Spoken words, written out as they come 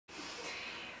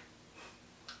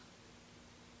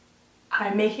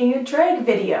I'm making a drag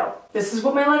video. This is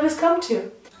what my life has come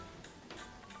to.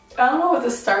 I don't know what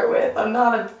to start with. I'm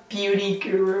not a beauty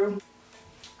guru.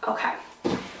 Okay,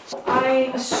 so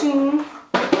I assume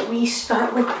we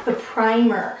start with the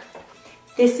primer.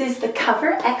 This is the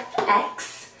Cover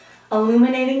FX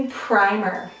Illuminating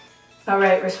Primer. All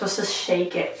right, we're supposed to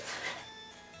shake it.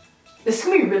 This is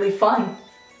gonna be really fun.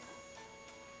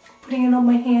 Putting it on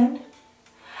my hand.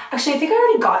 Actually, I think I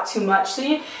already got too much, so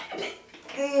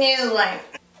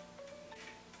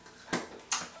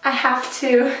I have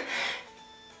to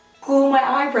glue my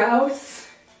eyebrows.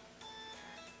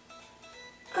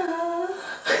 Oh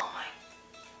my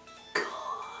god.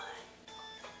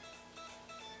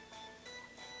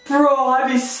 Bro,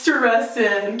 I'd be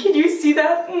stressing. Can you see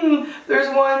that? There's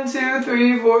 1, 2,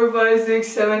 3, 4, 5, 6,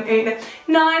 7, 8,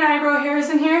 9 eyebrow hairs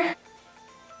in here.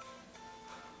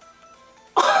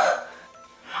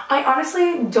 I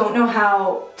honestly don't know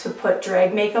how to put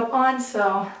drag makeup on,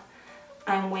 so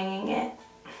I'm winging it.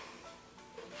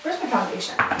 Where's my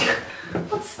foundation?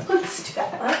 Let's do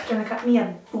that. I'm gonna cut me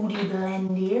a booty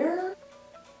blender.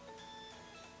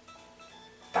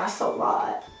 That's a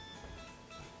lot.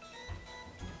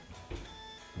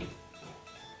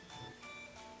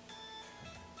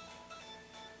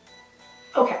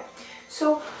 Okay,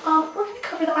 so we're gonna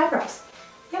cover the eyebrows.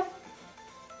 Yep.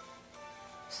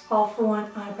 Just all for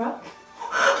one eyebrow.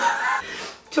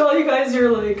 To all you guys who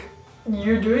are like,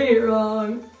 you're doing it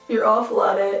wrong. You're awful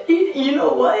at it. You know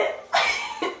what?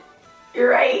 You're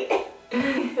right.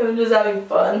 I'm just having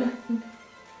fun.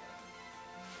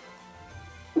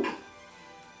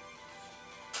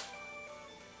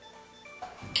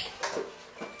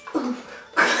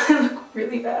 I look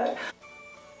really bad.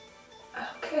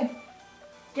 Okay.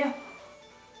 Yeah.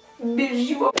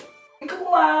 Visual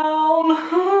clown.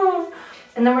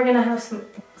 And then we're gonna have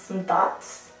some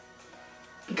dots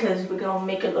because we're gonna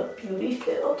make it look beauty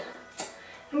filled.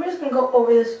 I'm just gonna go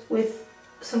over this with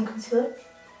some concealer.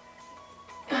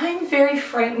 I'm very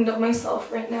frightened of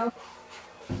myself right now.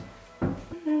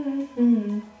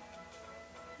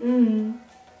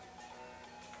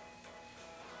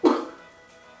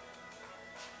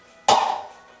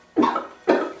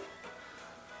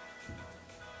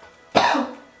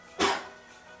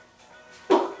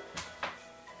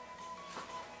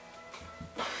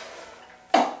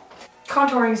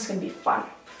 Contouring is gonna be fun.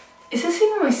 Is this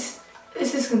even my...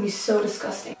 This is gonna be so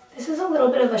disgusting. This is a little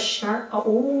bit of a sharp...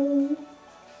 Oh.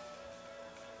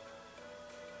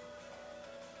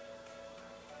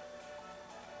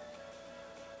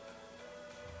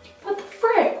 What the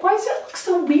frick? Why does it look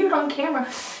so weird on camera?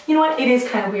 You know what? It is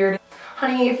kind of weird.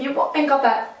 Honey, if you ain't got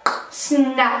that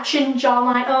snatching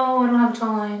jawline... Oh, I don't have a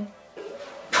jawline.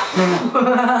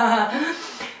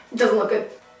 It doesn't look good.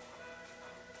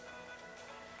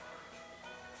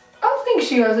 I don't think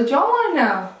she has a jawline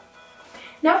now.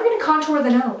 Now we're gonna contour the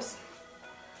nose.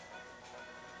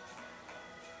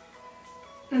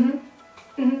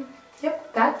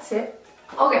 Yep, that's it.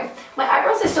 Okay, my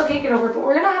eyebrows I still can't get over, but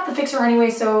we're gonna have to fix her anyway,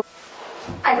 so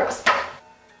eyebrows.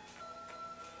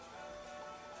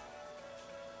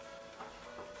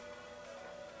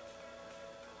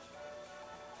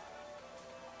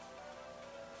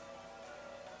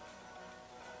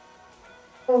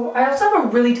 Oh, I also have a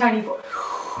really tiny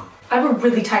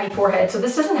forehead, so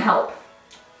this doesn't help.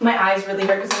 My eyes really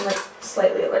hurt because I'm like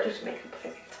slightly allergic to makeup, but I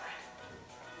think it's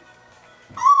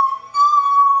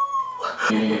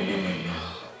fine. No.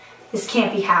 This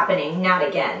can't be happening. Not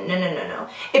again. No.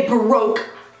 It broke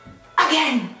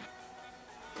again.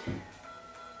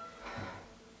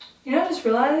 You know what I just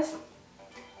realized?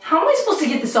 How am I supposed to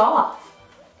get this off?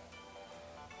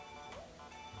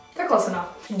 They're close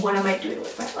enough. What am I doing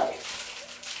with my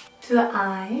life? To the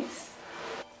eyes.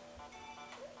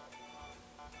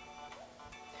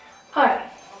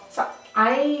 Alright, so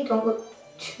I don't look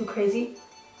too crazy.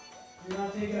 You're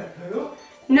not taking a poo?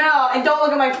 No, and don't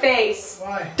look at my face.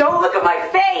 Why? Don't look at my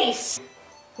face!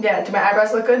 Yeah, do my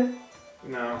eyebrows look good?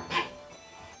 No.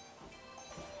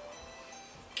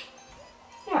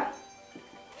 Yeah.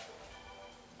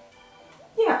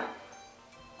 Yeah.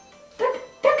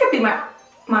 That could be my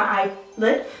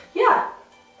eyelid. Yeah.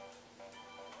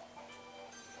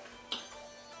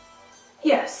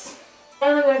 Yes.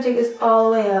 And I'm gonna take this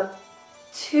all the way up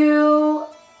to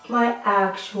my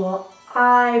actual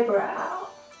eyebrow.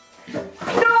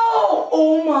 No!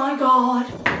 Oh my god.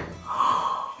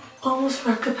 Almost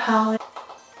wrecked the palette.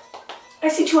 I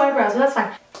see 2 eyebrows, but that's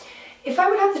fine. If I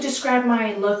would have to describe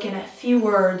my look in a few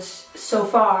words so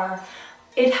far,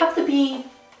 it'd have to be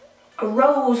a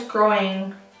rose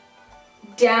growing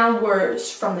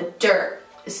downwards from the dirt.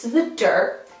 This is the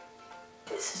dirt.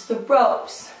 This is the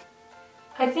rose.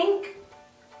 I think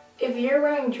If you're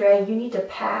wearing drag, you need to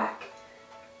pack.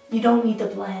 You don't need to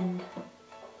blend.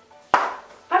 I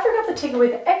forgot to take away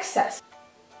the excess.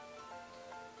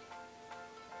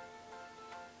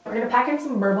 We're gonna pack in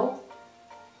some burble.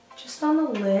 Just on the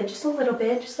lid, just a little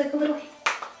bit, just like a little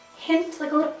hint,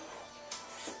 like a little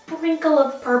sprinkle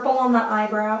of purple on the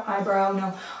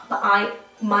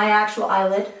my actual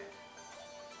eyelid.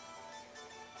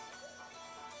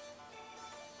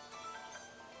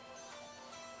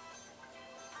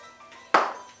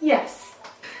 Yes.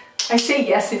 I say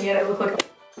yes and yet I look like a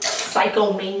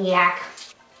psychomaniac.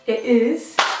 It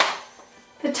is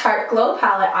the Tarte Glow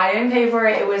palette. I didn't pay for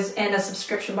it. It was in a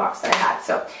subscription box that I had,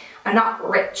 so I'm not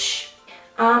rich.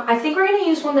 I think we're gonna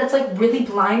use one that's like really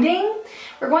blinding.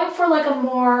 We're going for like a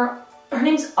more, her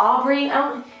name's Aubrey,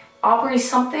 Aubrey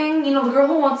something, you know, the girl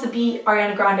who wants to be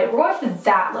Ariana Grande. We're going for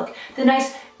that look, the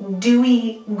nice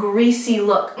dewy, greasy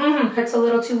look. It's a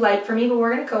little too light for me, but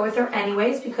we're gonna go with her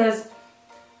anyways because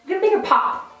we're gonna make her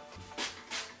pop.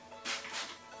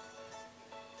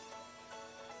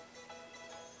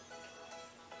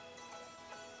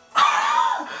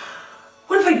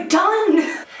 What have I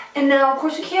done? And now, of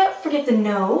course, we can't forget the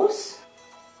nose.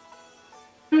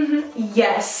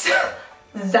 Yes,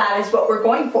 that is what we're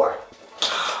going for.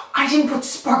 I didn't put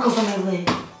sparkles on my lid.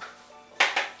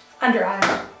 Under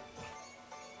eye.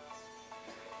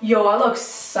 Yo, I look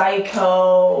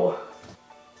psycho.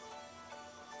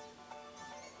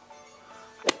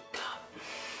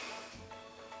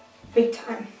 Big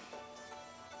time.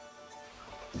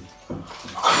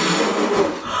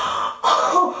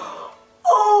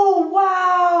 Oh,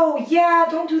 wow. Yeah,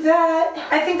 don't do that.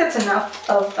 I think that's enough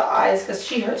of the eyes because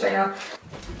she hurts right now.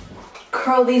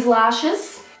 Curl these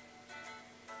lashes.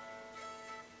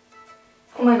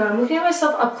 Oh my god, I'm looking at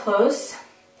myself up close.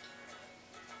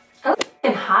 I look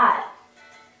f***ing hot.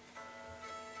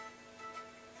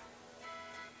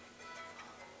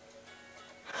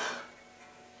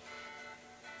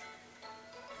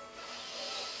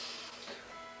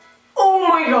 Oh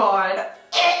my god.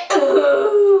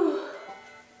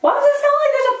 Why does it sound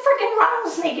like there's a freaking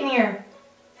rattlesnake in here?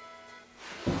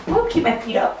 I'll keep my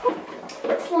feet up.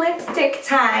 It's lipstick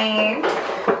time.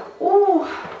 Ooh,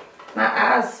 my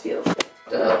ass feels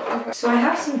good. Okay. So I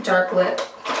have some dark lip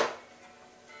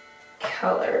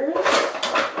colors.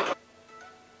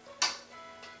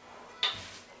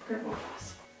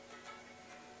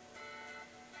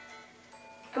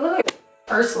 I look like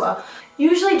Ursula.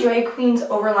 Usually drag queens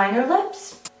overline their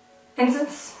lips. And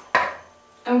since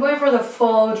I'm going for the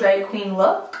full drag queen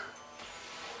look,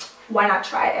 why not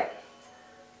try it?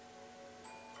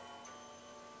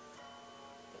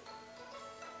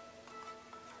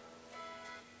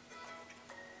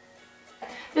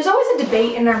 There's always a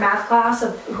debate in our math class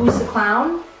of who's the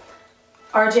clown,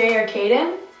 RJ or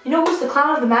Kaden. You know who's the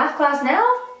clown of the math class now?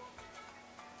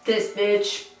 This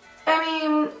bitch. I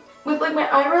mean, with like my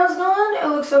eyebrows gone, it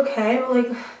looks okay, but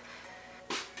like,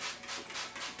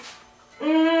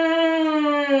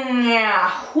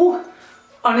 yeah. Whew.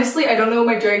 Honestly, I don't know what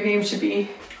my drag name should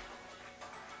be.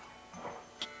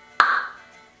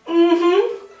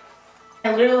 I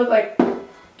literally look like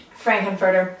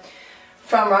Frankenfurter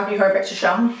from Rocky Horror Picture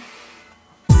Show.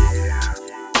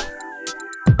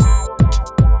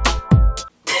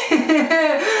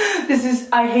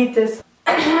 I hate this.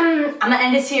 I'm gonna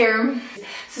end this here.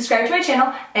 Subscribe to my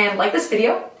channel and like this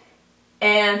video.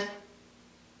 And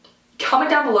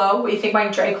comment down below what you think my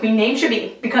drag queen name should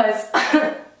be. Because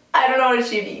I don't know what it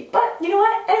should be. But you know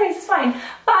what? Anyways, it's fine.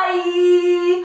 Bye!